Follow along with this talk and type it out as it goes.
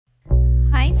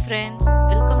friends,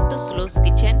 welcome to Slow's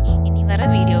Kitchen. இனி வர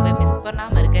வீடியோவை மிஸ்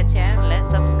பண்ணாம இருக்க சேனலை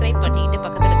சப்ஸ்கிரைப் பண்ணிட்டு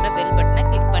பக்கத்துல இருக்கிற பெல் பட்டனை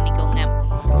கிளிக் பண்ணிக்கோங்க.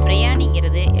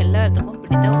 பிரியாணிங்கிறது எல்லாத்துக்கும்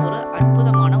பிடித்த ஒரு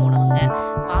அற்புதமான உணவுங்க.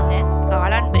 வாங்க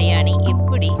காளான் பிரியாணி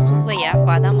எப்படி சுவையா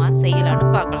பதமா செய்யலாம்னு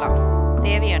பார்க்கலாம்.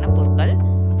 தேவையான பொருட்கள்: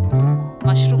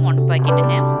 மஷ்ரூம் 1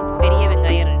 பாக்கெட்டுங்க, பெரிய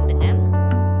வெங்காயம் 2ங்க,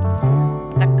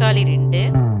 தக்காளி 2,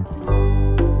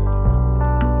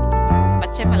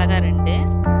 பச்சை மிளகாய் 2,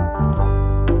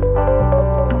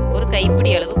 ஒரு கைப்பிடி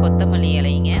அளவு கொத்தமல்லி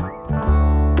இலைங்க,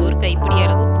 ஒரு கைப்பிடி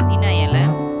அளவு புதினா இலை,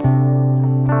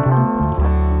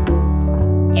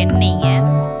 எண்ணெய்ங்க,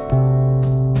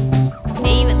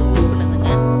 நெய் வந்து ஊறுனதுங்க,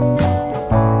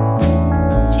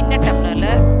 சின்ன டம்ளர்ல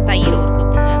தயிர் 1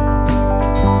 கப்புங்க,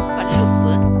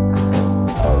 கல்லுப்பு,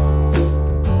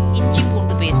 இஞ்சி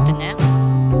பூண்டு பேஸ்ட்டுங்க,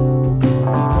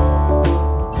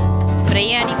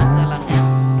 பிரியாணி மசாலாங்க,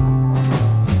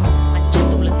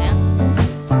 மஞ்சத்தூளுங்க,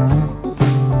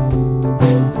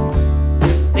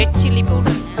 ரெட் சில்லி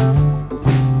பவுடருங்க,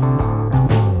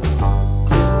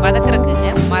 வதக்குறதுக்குங்க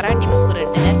மராட்டி மூக்கு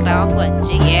 2ங்க, கிராம்பு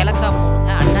 5, ஏலக்காய் 3ங்க,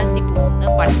 அன்னாசி பூ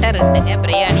 1, பட்டை 2ங்க,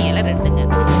 பிரியாணி இலை 2ங்க,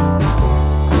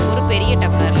 ஒரு பெரிய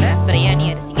டம்ளர்ல பிரியாணி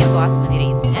அரிசிங்க, பாஸ்மதி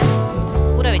ரைஸுங்க,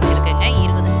 ஊற வச்சிருக்கேங்க.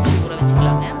 20 நிமிஷம் ஊற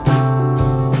வச்சுக்கலாங்க.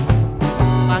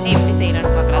 வாங்க எப்படி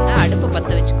செய்யலாம்னு பார்க்கலாங்க. அடுப்பு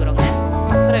பற்ற வச்சுக்கிறோங்க.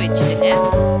 ஊற வச்சுட்டுங்க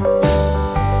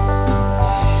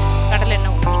கடலை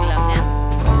எண்ணெய் ஊற்றிக்கலாங்க.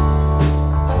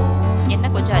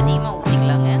 எண்ணெய் கொஞ்சம் அதிகமாக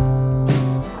ஊற்றிக்கலாங்க.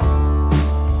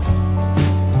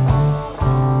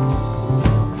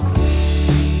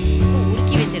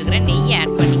 உருக்கி வச்சிருக்கிற நெய்யை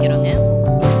ஆட் பண்ணிக்கிறோங்க.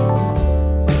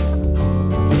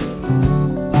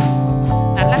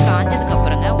 நல்லா காஞ்சதுக்கு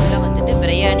அப்புறங்க உள்ள வந்துட்டு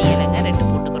பிரியாணி இலைங்க 2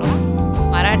 போட்டுக்கிறோம்,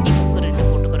 மராட்டி மூக்கு 2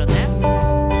 போட்டுக்கிறோங்க,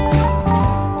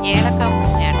 ஏலக்காய்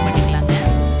 3 ஆட் பண்ணிக்கலாங்க,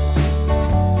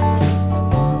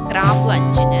 கிராம்பு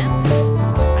 5ங்க,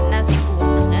 அன்னாசி பூ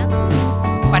 1ங்க,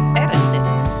 பட்டை 2.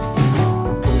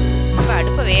 இப்போ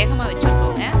அடுப்பை வேகமாக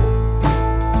வச்சுருக்கோங்க.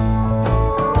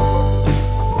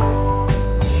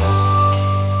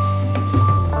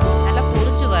 நல்லா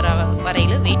பொரிச்சு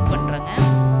வரையில வெயிட் பண்ணுறோங்க.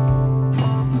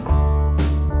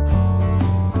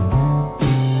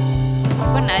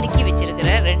 இப்போ நறுக்கி வச்சிருக்கிற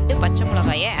 2 பச்சை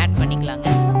மிளகாயை ஆட் பண்ணிக்கலாங்க.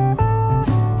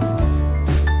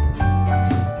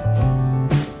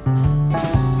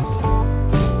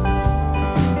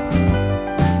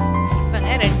 இப்போங்க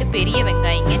 2 பெரிய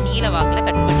வெங்காயங்க நீல வாக்கில்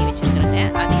கட் பண்ணி வச்சிருக்கிறேங்க,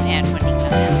 அதையும் ஆட்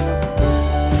பண்ணிக்கலாங்க.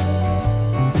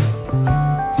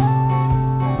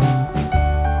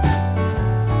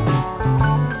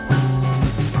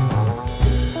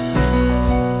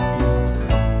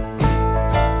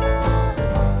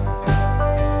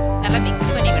 நல்லா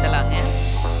மிக்ஸ் பண்ணி விடலாங்க.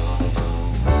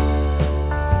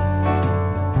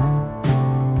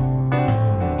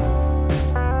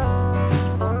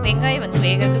 இப்போ வெங்காயம் வந்து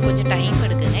வேகிறதுக்கு கொஞ்சம் டைம்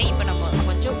எடுக்குங்க. இப்போ நம்ம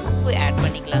கொஞ்சம் உப்பு ஆட்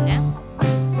பண்ணிக்கலாங்க.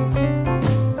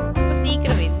 இப்போ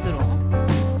சீக்கிரம் வெந்துடும்.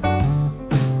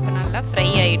 இப்போ நல்லா ஃப்ரை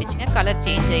ஆயிடுச்சுங்க, கலர்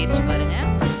சேஞ்ச் ஆயிடுச்சு பாருங்க.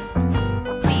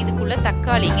 இப்போ இதுக்குள்ள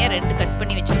தக்காளிங்க 2 கட்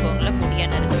பண்ணி வச்சுக்கோங்களேன், பொடியா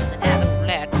நறுக்குதுங்க, அதை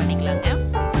உள்ள ஆட் பண்ணிக்கலாங்க.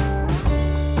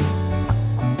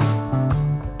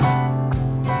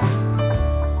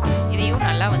 இதையும்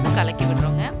நல்லா வந்து கலக்கி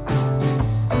விடுறோங்க.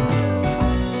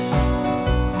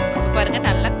 பாருங்க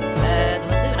நல்லா அது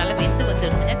வந்து நல்லா வெந்து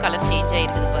வந்துருக்குங்க, கலர் சேஞ்ச்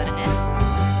ஆயிருக்குது பாருங்க.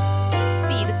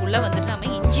 இப்போ இதுக்குள்ள வந்துட்டு நம்ம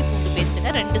இஞ்சி பூண்டு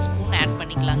பேஸ்ட்டுங்க 2 ஸ்பூன் ஆட்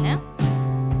பண்ணிக்கலாங்க.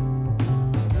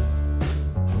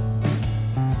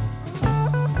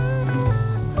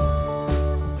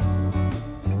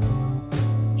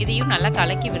 இதையும் நல்லா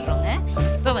கலக்கி விடுறோங்க.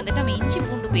 இப்போ வந்துட்டு நம்ம இஞ்சி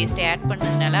பூண்டு பேஸ்ட்டை ஆட்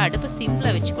பண்ணதுனால அடுப்பு சிம்ல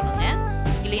வச்சுக்கணுங்க,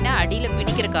 இல்லைன்னா அடியில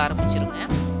பிடிக்கிறக்க ஆரம்பிச்சிருங்க.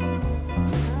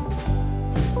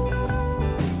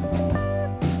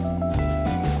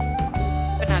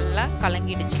 இப்போ நல்லா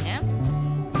கலங்கிடுச்சுங்க.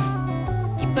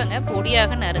 இப்போங்க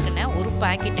பொடியாக நறுக்குன 1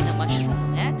 பாக்கெட்டுங்க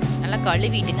மஷ்ரூமுங்க, நல்லா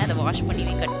கழுவிட்டுங்க, அதை வாஷ்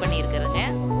பண்ணி கட் பண்ணியிருக்கிறேங்க,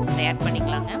 அதை ஆட்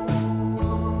பண்ணிக்கலாங்க.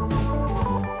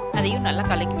 அதையும் நல்லா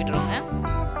கலக்கி விடுறோங்க.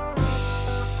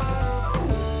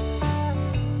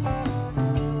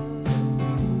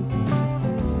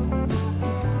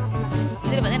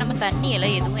 இதில் வந்து நம்ம தண்ணி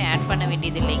எல்லாம் எதுவும் ஆட் பண்ண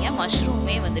வேண்டியது இல்லைங்க,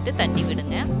 மஷ்ரூமே வந்துட்டு தண்ணி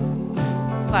விடுங்க.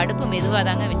 இப்போ அடுப்பு மெதுவாக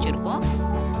தாங்க வச்சுருக்கோம்.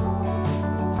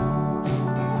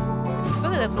 இப்போ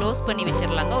இதை க்ளோஸ் பண்ணி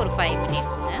வச்சிடலாங்க ஒரு 5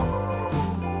 மினிட்ஸுங்க.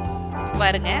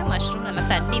 பாருங்க மஷ்ரூம் நல்லா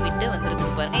தண்ணி விட்டு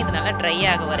வந்திருக்கு பாருங்க. இது நல்லா ட்ரை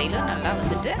ஆக வரையிலும் நல்லா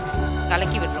வந்துட்டு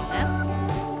கலக்கி விடுறோங்க.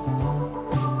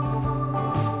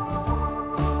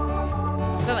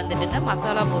 இப்போ வந்துட்டுங்க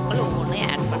மசாலா பொருட்கள்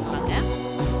ஒவ்வொன்றையும் ஆட் பண்ணலாங்க.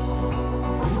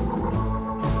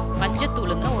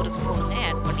 மஞ்சத்தூளுங்க 1 ஸ்பூனுங்க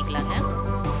ஆட் பண்ணிக்கலாங்க.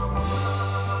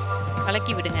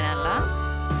 கலக்கி விடுங்க நல்லா.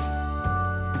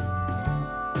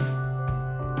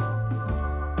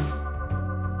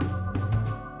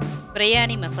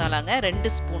 பிரியாணி மசாலாங்க 2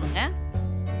 ஸ்பூனுங்க.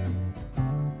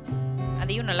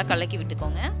 அதையும் நல்லா கலக்கி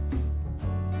விட்டுக்கோங்க.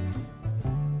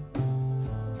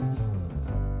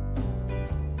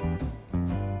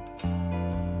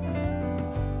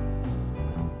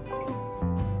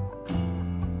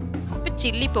 இப்போ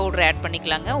சில்லி பவுடர் ஆட்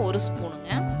பண்ணிக்கலாங்க 1 ஸ்பூனுங்க.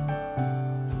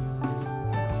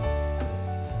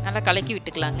 நல்லா கலக்கி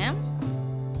விட்டுக்கலாங்க.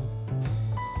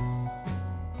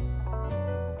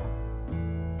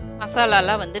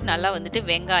 மசாலாலாம் வந்து நல்லா வந்துட்டு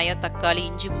வெங்காயம், தக்காளி,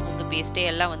 இஞ்சி பூண்டு பேஸ்ட்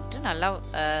எல்லாம் வந்துட்டு நல்லா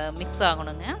மிக்ஸ்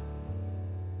ஆகணுங்க.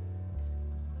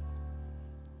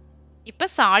 இப்போ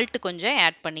சால்ட் கொஞ்சம்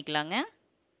ஆட் பண்ணிக்கலாங்க.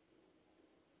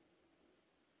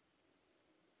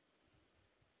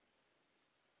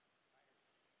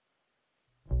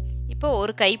 இப்போ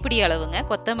ஒரு கைப்பிடி அளவுங்க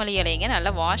கொத்தமல்லி இலைங்க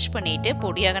நல்லா வாஷ் பண்ணிட்டு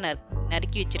பொடியாக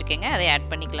நறுக்கி வச்சிருக்கேங்க, அதை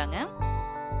ஆட் பண்ணிக்கலாங்க.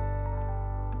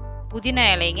 புதினா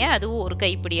இலைங்க அதுவும் ஒரு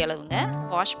கைப்பிடி அளவுங்க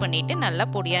வாஷ் பண்ணிட்டு நல்லா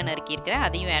பொடியா நறுக்கி இருக்கிறேன்,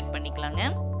 அதையும் ஆட் பண்ணிக்கலாங்க.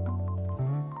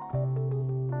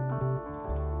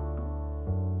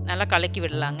 நல்லா கலக்கி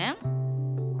விடலாங்க.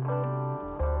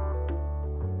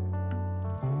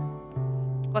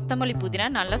 கொத்தமல்லி புதினா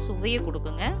நல்லா சுவையை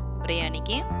கொடுக்குங்க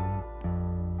பிரியாணிக்கு.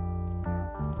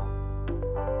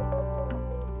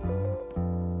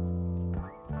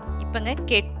 இப்பங்க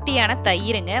கெட்டியான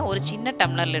தயிருங்க ஒரு சின்ன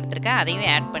டம்ளர்ல எடுத்திருக்கேன்,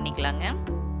 அதையும் ஆட் பண்ணிக்கலாங்க.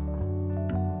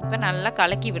 இப்போ நல்லா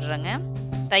கலக்கி விடுறேங்க.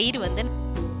 தயிர் வந்து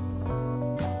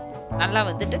நல்லா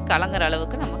வந்துட்டு கலங்குற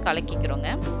அளவுக்கு நம்ம கலக்கிக்கிறோங்க.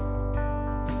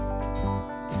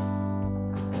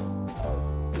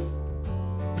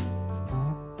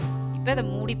 இப்போ அதை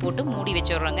மூடி போட்டு மூடி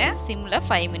வச்சிடுறோங்க சிம்ல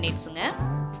 5 மினிட்ஸுங்க.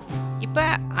 இப்போ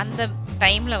அந்த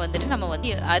டைம்ல வந்துட்டு நம்ம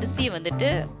வந்து அரிசியை வந்துட்டு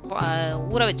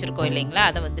ஊற வச்சிருக்கோம் இல்லைங்களா,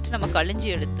 அதை வந்துட்டு நம்ம கழிஞ்சி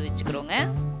எடுத்து வச்சுக்கிறோங்க.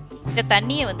 இந்த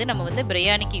தண்ணியை வந்து நம்ம வந்து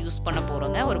பிரியாணிக்கு யூஸ் பண்ண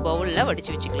போறோங்க. ஒரு பவுல்ல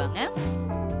வடிச்சு வச்சுக்கலாங்க.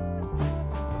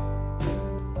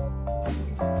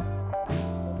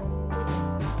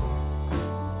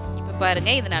 இப்ப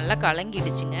பாருங்க இது நல்லா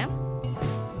கலங்கிடுச்சுங்க.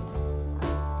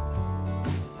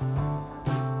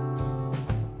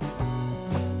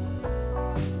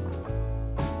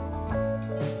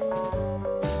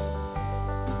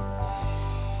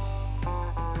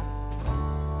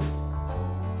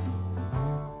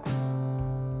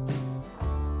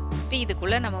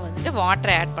 இதுக்குள்ள நம்ம வந்துட்டு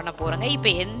வாட்டர் ஆட் பண்ண போறோங்க. இப்போ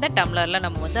எந்த டம்ளர்ல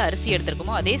நம்ம வந்து அரிசி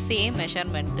எடுத்துருக்கோமோ அதே சேம்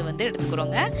மெஷர்மெண்ட் வந்து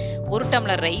எடுத்துக்கிறோங்க. 1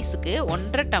 டம்ளர் ரைஸுக்கு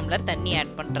 1.5 டம்ளர் தண்ணி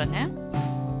ஆட் பண்றேங்க.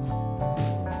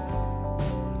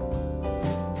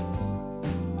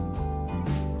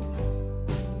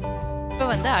 இப்போ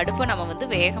வந்து அடுப்பை நம்ம வந்து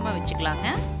வேகமா வச்சுக்கலாங்க.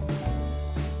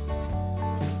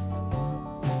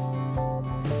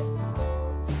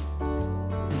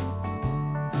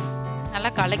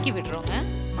 நல்லா கலக்கி விடுறோங்க.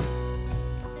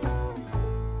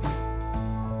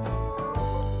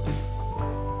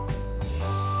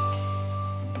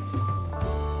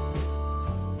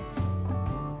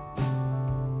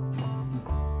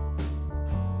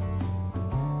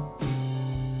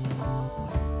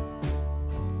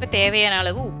 இப்போ தேவையான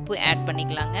அளவு உப்பு ஆட்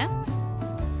பண்ணிக்கலாங்க.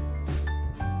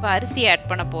 இப்போ அரிசி ஆட்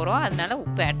பண்ண போறோம், அதனால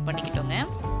உப்பு ஆட் பண்ணிக்கிட்டோங்க.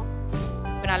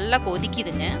 இப்போ நல்லா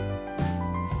கொதிக்குதுங்க.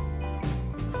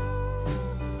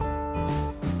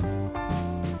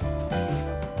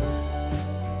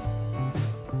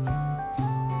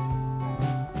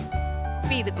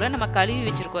 இப்போ இதுக்குள்ள நம்ம கழுவி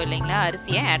வச்சிருக்கோம் இல்லைங்களா,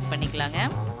 அரிசியை ஆட் பண்ணிக்கலாங்க.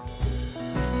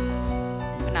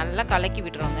 இப்போ நல்லா கலக்கி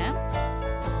விடுறோங்க.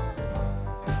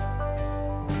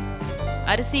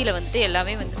 அரிசியில வந்துட்டு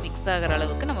எல்லாமே வந்து மிக்ஸ் ஆகிற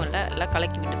அளவுக்கு நம்ம எல்லாம்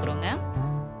கலக்கி விட்டுக்கிறோங்க.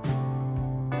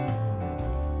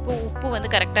 இப்போ உப்பு வந்து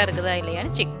கரெக்டா இருக்குதா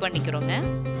இல்லையான்னு செக் பண்ணிக்கிறோங்க.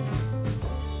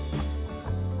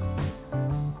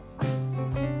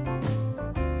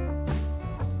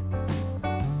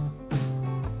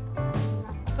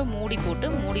 இப்போ மூடி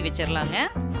போட்டு மூடி வச்சிடலாங்க.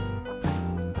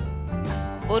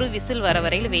 ஒரு விசில் வர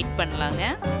வரையில் வெயிட் பண்ணலாங்க.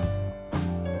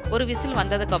 ஒரு விசில்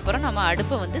வந்ததுக்கு அப்புறம் நம்ம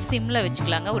அடுப்பை வந்து சிம்ல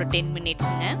வச்சுக்கலாங்க ஒரு 10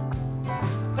 மினிட்ஸுங்க.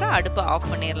 அப்புறம் அடுப்பை ஆஃப்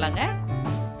பண்ணிடலாங்க.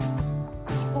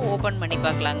 இப்போ ஓபன் பண்ணி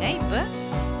பார்க்கலாங்க. இப்போ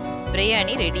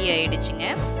பிரியாணி ரெடி ஆயிடுச்சுங்க.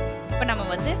 இப்போ நம்ம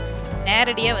வந்து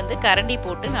நேரடியாக வந்து கரண்டி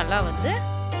போட்டு நல்லா வந்து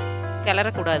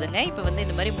கிளறக்கூடாதுங்க. இப்போ வந்து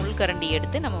இந்த மாதிரி முள் கரண்டி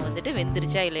எடுத்து நம்ம வந்துட்டு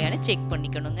வெந்துருச்சா இல்லையான்னு செக்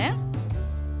பண்ணிக்கணுங்க.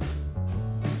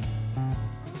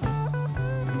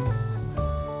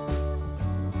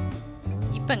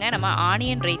 இப்போங்க நம்ம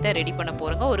ஆனியன் ரைத்தா ரெடி பண்ண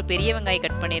போறோங்க. ஒரு பெரிய வெங்காயம்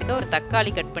கட் பண்ணியிருக்கேன், ஒரு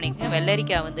தக்காளி கட் பண்ணியிருக்கேன்,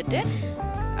 வெள்ளரிக்காய் வந்துட்டு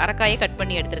அரைக்காயை கட்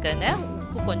பண்ணி எடுத்துருக்கேங்க,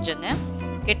 உப்பு கொஞ்சங்க,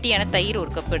 கெட்டியான தயிர்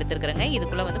 1 கப் எடுத்துருக்குறேங்க.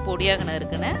 இதுக்குள்ள வந்து பொடியாக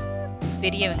நறுக்குன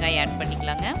பெரிய வெங்காயம் ஆட்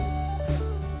பண்ணிக்கலாங்க.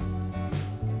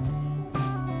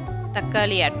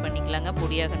 தக்காளி ஆட் பண்ணிக்கலாங்க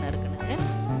பொடியாக நறுக்குனது.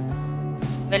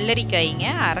 வெள்ளரிக்காய்ங்க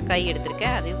அரைக்காய்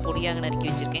எடுத்திருக்கேன், அதையும் பொடியாக நறுக்கி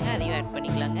வச்சிருக்கேங்க, அதையும் ஆட்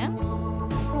பண்ணிக்கலாங்க.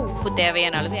 உப்பு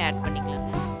தேவையான அளவு ஆட் பண்ணிக்கலாங்க.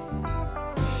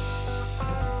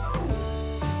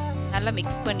 நல்லா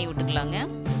மிக்ஸ் பண்ணி விட்டுக்கலாங்க.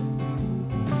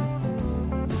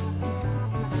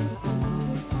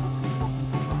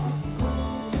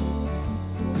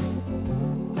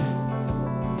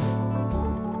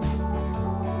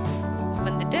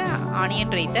 வந்துட்டு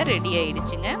ஆனியன் ரைத்தா ரெடி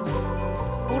ஆயிடுச்சுங்க.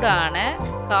 சூடான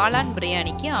காளான்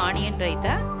பிரியாணிக்கு ஆனியன்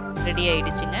ரைத்தா ரெடி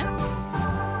ஆயிடுச்சுங்க.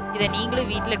 இதை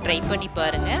நீங்களும் வீட்டில் ட்ரை பண்ணி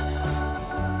பாருங்க.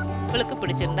 உங்களுக்கு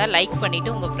பிடிச்சிருந்தா லைக்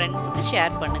பண்ணிட்டு உங்க ஃப்ரெண்ட்ஸுக்கு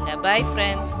ஷேர் பண்ணுங்க. Bye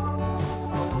friends.